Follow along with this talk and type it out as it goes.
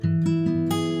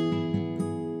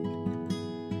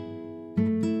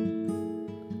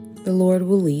The Lord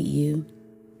will lead you.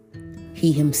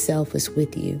 He himself is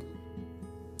with you.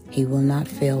 He will not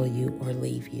fail you or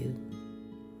leave you.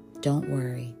 Don't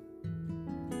worry.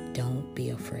 Don't be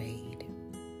afraid.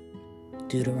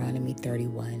 Deuteronomy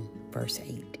 31, verse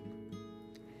 8.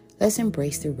 Let's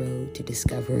embrace the road to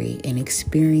discovery and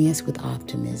experience with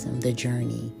optimism the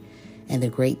journey and the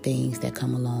great things that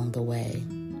come along the way.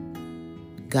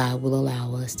 God will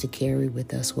allow us to carry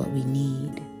with us what we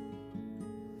need.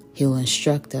 He'll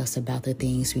instruct us about the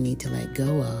things we need to let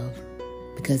go of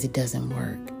because it doesn't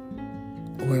work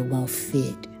or it won't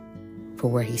fit for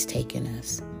where he's taken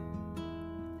us.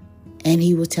 And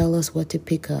he will tell us what to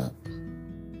pick up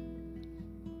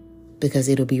because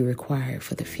it'll be required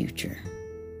for the future.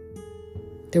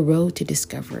 The road to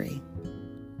discovery.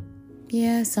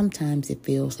 Yeah, sometimes it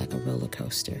feels like a roller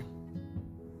coaster.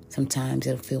 Sometimes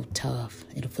it'll feel tough.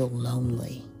 It'll feel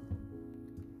lonely.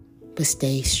 But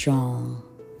stay strong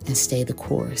and stay the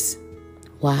course.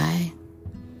 Why?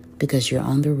 Because you're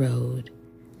on the road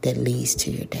that leads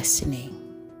to your destiny.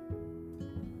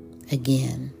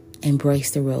 Again,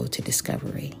 embrace the road to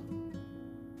discovery.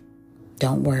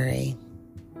 Don't worry.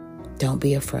 Don't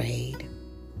be afraid.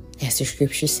 As the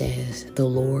scripture says, the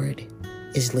Lord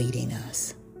is leading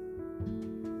us.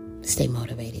 Stay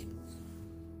motivated.